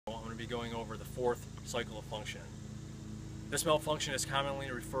going over the fourth cycle of function. This malfunction is commonly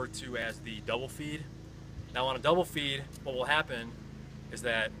referred to as the double feed. Now on a double feed, what will happen is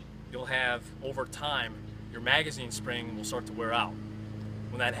that you'll have, over time, your magazine spring will start to wear out.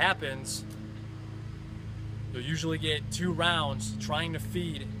 When that happens, you'll usually get 2 rounds trying to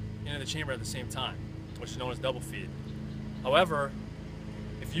feed into the chamber at the same time, which is known as double feed. However,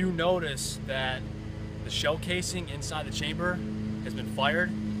 if you notice that the shell casing inside the chamber has been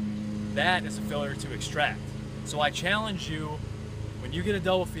fired, that is a failure to extract. So I challenge you, when you get a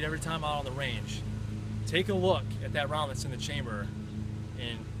double feed every time out on the range, take a look at that round that's in the chamber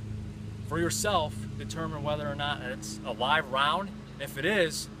and for yourself determine whether or not it's a live round. If it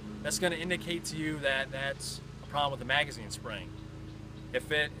is, that's going to indicate to you that that's a problem with the magazine spring.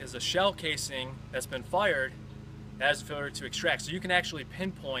 If it is a shell casing that's been fired, that is a failure to extract. So you can actually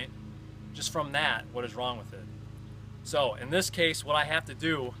pinpoint just from that what is wrong with it. So in this case, what I have to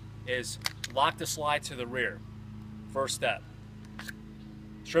do is lock the slide to the rear. First step.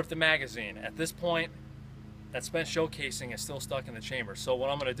 Strip the magazine. At this point, that spent shell casing is still stuck in the chamber. So what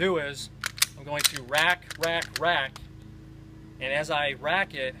I'm going to do is I'm going to rack, and as I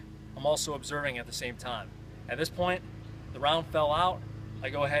rack it, I'm also observing at the same time. At this point, the round fell out. I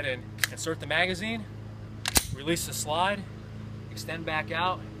go ahead and insert the magazine, release the slide, extend back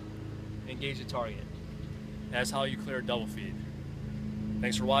out, and engage the target. That's how you clear a double feed.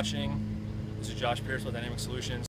 Thanks for watching. This is Josh Pierce with Dynamic Solutions.